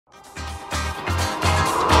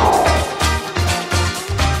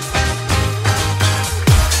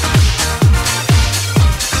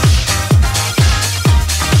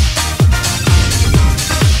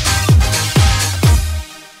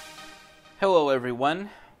Hello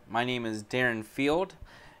everyone, my name is Darren Field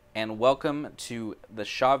and welcome to the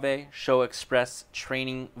Chauvet ShowXpress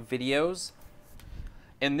training videos.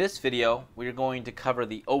 In this video, we're going to cover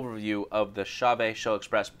the overview of the Chauvet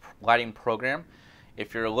ShowXpress lighting program.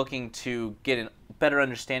 If you're looking to get a better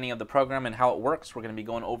understanding of the program and how it works, we're going to be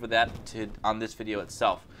going over that on this video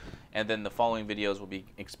itself. And then the following videos will be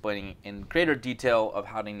explaining in greater detail of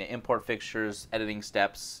how to import fixtures, editing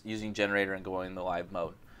steps, using generator, and going in the live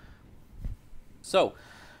mode. So,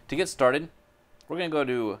 to get started, we're going to go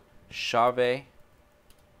to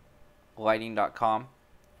ChauvetLighting.com.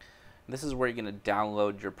 This is where you're going to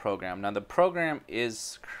download your program. Now, the program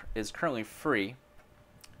is currently free.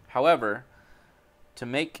 However, to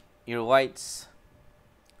make your lights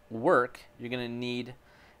work, you're going to need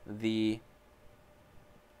the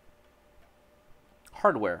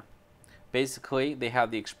hardware. Basically, they have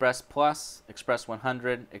the Express Plus, Express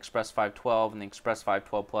 100, Express 512, and the Express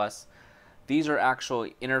 512 Plus. These are actual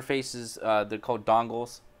interfaces, they're called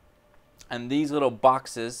dongles. And these little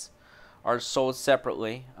boxes are sold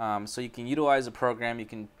separately. So you can utilize the program, you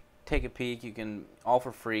can take a peek, you can all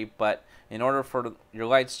for free, but in order for your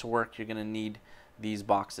lights to work, you're going to need these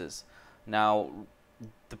boxes. Now,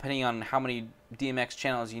 depending on how many DMX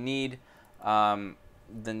channels you need,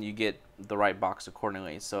 then you get the right box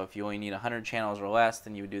accordingly. So if you only need 100 channels or less,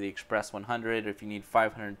 then you would do the Express 100. Or if you need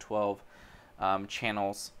 512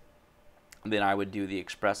 channels, then I would do the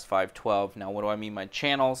Express 512. Now, what do I mean by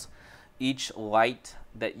channels? Each light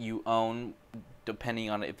that you own, depending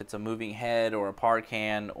on if it's a moving head or a par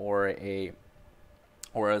can or a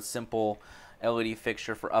simple LED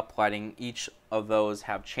fixture for uplighting, each of those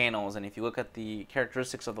have channels. And if you look at the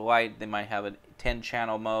characteristics of the light, they might have a 10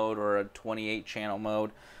 channel mode or a 28 channel mode.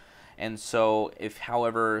 And so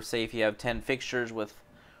however, say if you have 10 fixtures with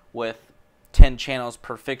 10 channels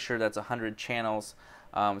per fixture, that's 100 channels.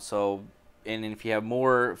 And if you have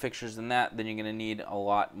more fixtures than that, then you're going to need a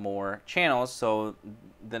lot more channels. So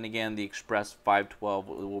then again, the Express 512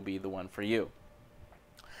 will be the one for you.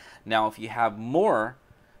 Now, if you have more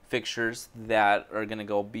fixtures that are going to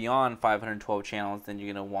go beyond 512 channels, then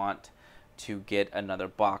you're going to want to get another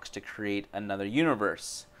box to create another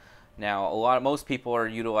universe. Now, most people are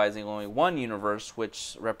utilizing only one universe,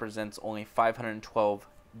 which represents only 512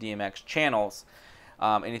 DMX channels.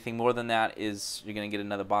 Anything more than that is you're going to get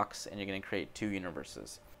another box and you're going to create two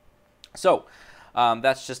universes. So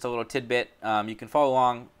that's just a little tidbit. You can follow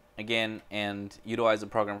along again and utilize the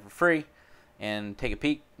program for free and take a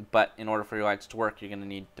peek, but in order for your lights to work, you're going to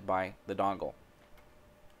need to buy the dongle.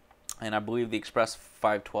 And I believe the Express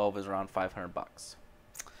 512 is around 500 bucks.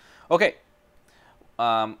 Okay.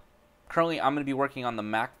 Currently, I'm going to be working on the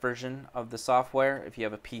Mac version of the software. If you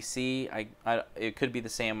have a PC, it could be the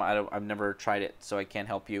same. I've never tried it, so I can't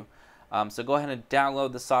help you. So go ahead and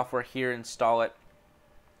download the software here, install it.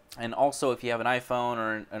 And also, if you have an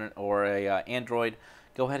iPhone or a Android,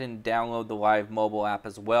 go ahead and download the Live mobile app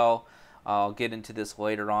as well. I'll get into this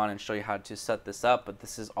later on and show you how to set this up, but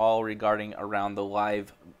this is all regarding around the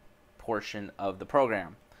Live portion of the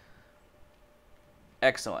program.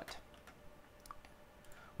 Excellent.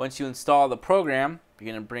 Once you install the program,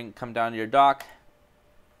 you're going to come down to your dock,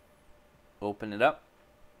 open it up,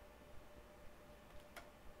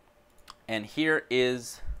 and here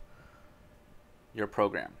is your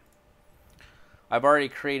program. I've already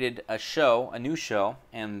created a new show,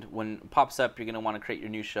 and when it pops up, you're going to want to create your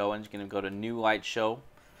new show, and you're going to go to New Light Show.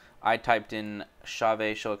 I typed in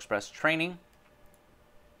Chauvet ShowXpress Training,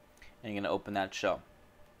 and you're going to open that show.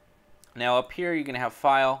 Now up here, you're going to have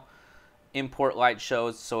File, Import light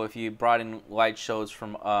shows. So if you brought in light shows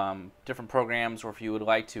from different programs, or if you would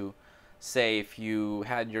like to, say if you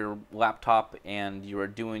had your laptop and you were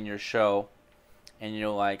doing your show and you're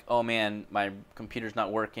like, oh man, my computer's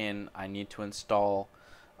not working, I need to install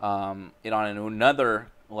it on another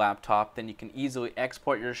laptop, then you can easily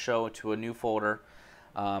export your show to a new folder,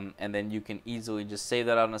 and then you can easily just save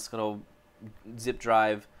that on a little zip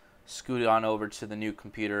drive, scoot it on over to the new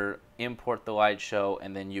computer, import the light show,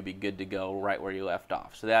 and then you'll be good to go right where you left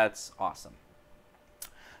off. So that's awesome.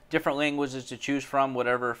 Different languages to choose from,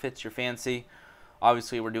 whatever fits your fancy.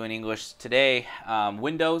 Obviously, we're doing English today.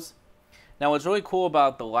 Windows. Now, what's really cool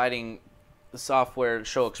about the lighting software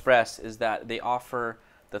ShowXpress is that they offer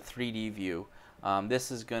the 3D view.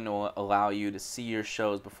 This is going to allow you to see your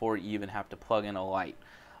shows before you even have to plug in a light.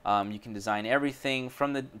 You can design everything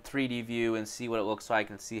from the 3D view and see what it looks like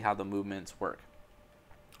and see how the movements work.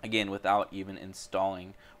 Again, without even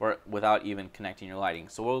installing or without even connecting your lighting.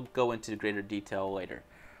 So we'll go into greater detail later.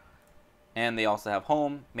 And they also have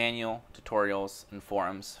home, manual, tutorials, and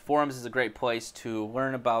forums. Forums is a great place to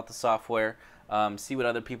learn about the software. see what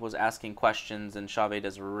other people is asking questions, and Chauvet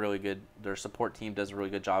does a really good, their support team does a really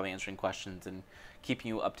good job answering questions and keeping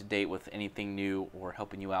you up to date with anything new or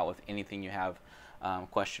helping you out with anything you have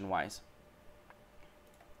question-wise.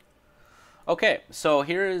 Okay, so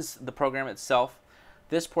here is the program itself.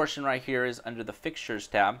 This portion right here is under the Fixtures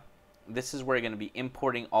tab. This is where you're going to be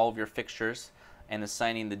importing all of your fixtures and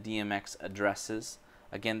assigning the DMX addresses.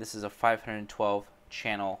 Again, this is a 512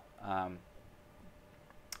 channel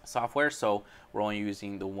software, so we're only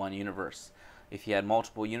using the one universe. If you had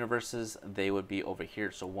multiple universes, they would be over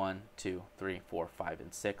here. So 1, 2, 3, 4, 5,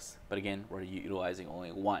 and 6. But again, we're utilizing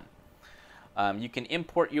only one. You can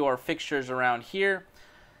import your fixtures around here,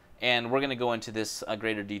 and we're going to go into this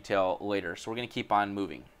greater detail later. So we're going to keep on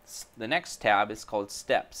moving. The next tab is called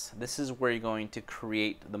Steps. This is where you're going to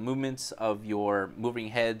create the movements of your moving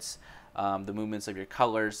heads, the movements of your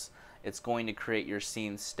colors. It's going to create your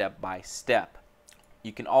scene step by step.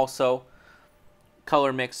 You can also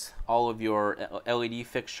color mix all of your LED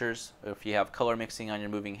fixtures. If you have color mixing on your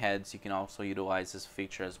moving heads, you can also utilize this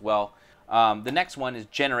feature as well. The next one is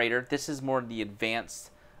Generator. This is more the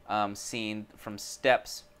advanced scene from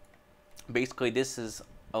Steps. Basically, this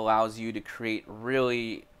allows you to create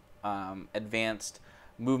really advanced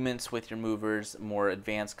movements with your movers, more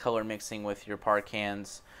advanced color mixing with your par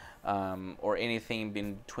cans, or anything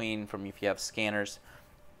in between from if you have scanners.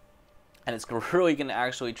 And it's really going to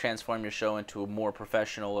actually transform your show into a more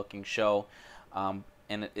professional looking show, and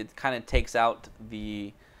it kind of takes out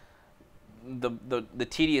the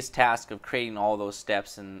tedious task of creating all those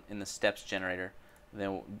steps in the steps generator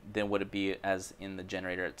than would it be as in the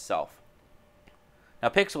generator itself. Now,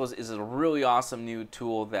 Pixels is a really awesome new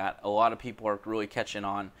tool that a lot of people are really catching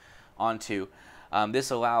onto.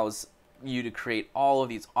 This allows you to create all of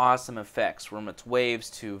these awesome effects, from its waves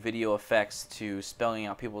to video effects to spelling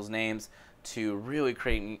out people's names to really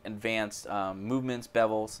creating advanced movements,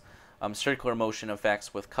 bevels, circular motion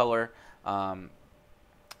effects with color, and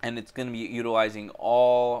it's going to be utilizing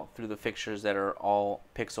all through the fixtures that are all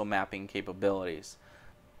pixel mapping capabilities.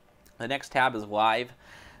 The next tab is Live.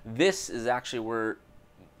 This is actually where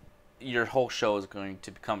your whole show is going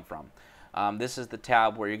to come from. This is the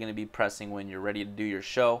tab where you're going to be pressing when you're ready to do your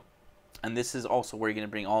show. And this is also where you're going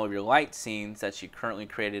to bring all of your light scenes that you currently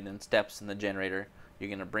created in Steps in the generator. You're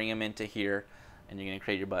going to bring them into here, and you're going to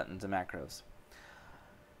create your buttons and macros.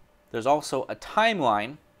 There's also a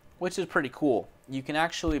timeline, which is pretty cool. You can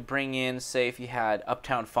actually bring in, say, if you had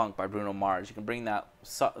Uptown Funk by Bruno Mars, you can bring that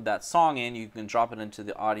song in, you can drop it into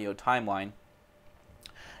the audio timeline.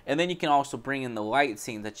 And then you can also bring in the light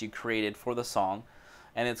scenes that you created for the song.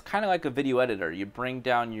 And it's kind of like a video editor. You bring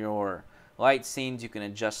down your light scenes, you can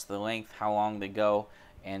adjust the length, how long they go,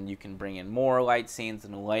 and you can bring in more light scenes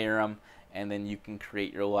and layer them, and then you can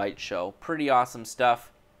create your light show. Pretty awesome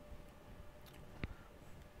stuff.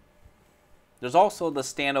 There's also the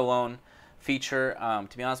standalone feature.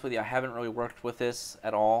 To be honest with you, I haven't really worked with this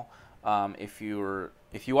at all. If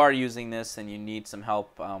you are using this and you need some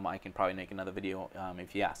help, I can probably make another video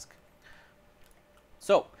if you ask.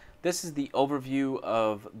 So this is the overview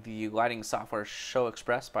of the lighting software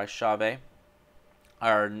ShowXpress by Chauvet.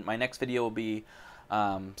 My next video will be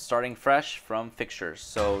starting fresh from fixtures,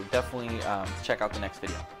 so definitely check out the next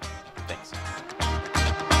video. Thanks.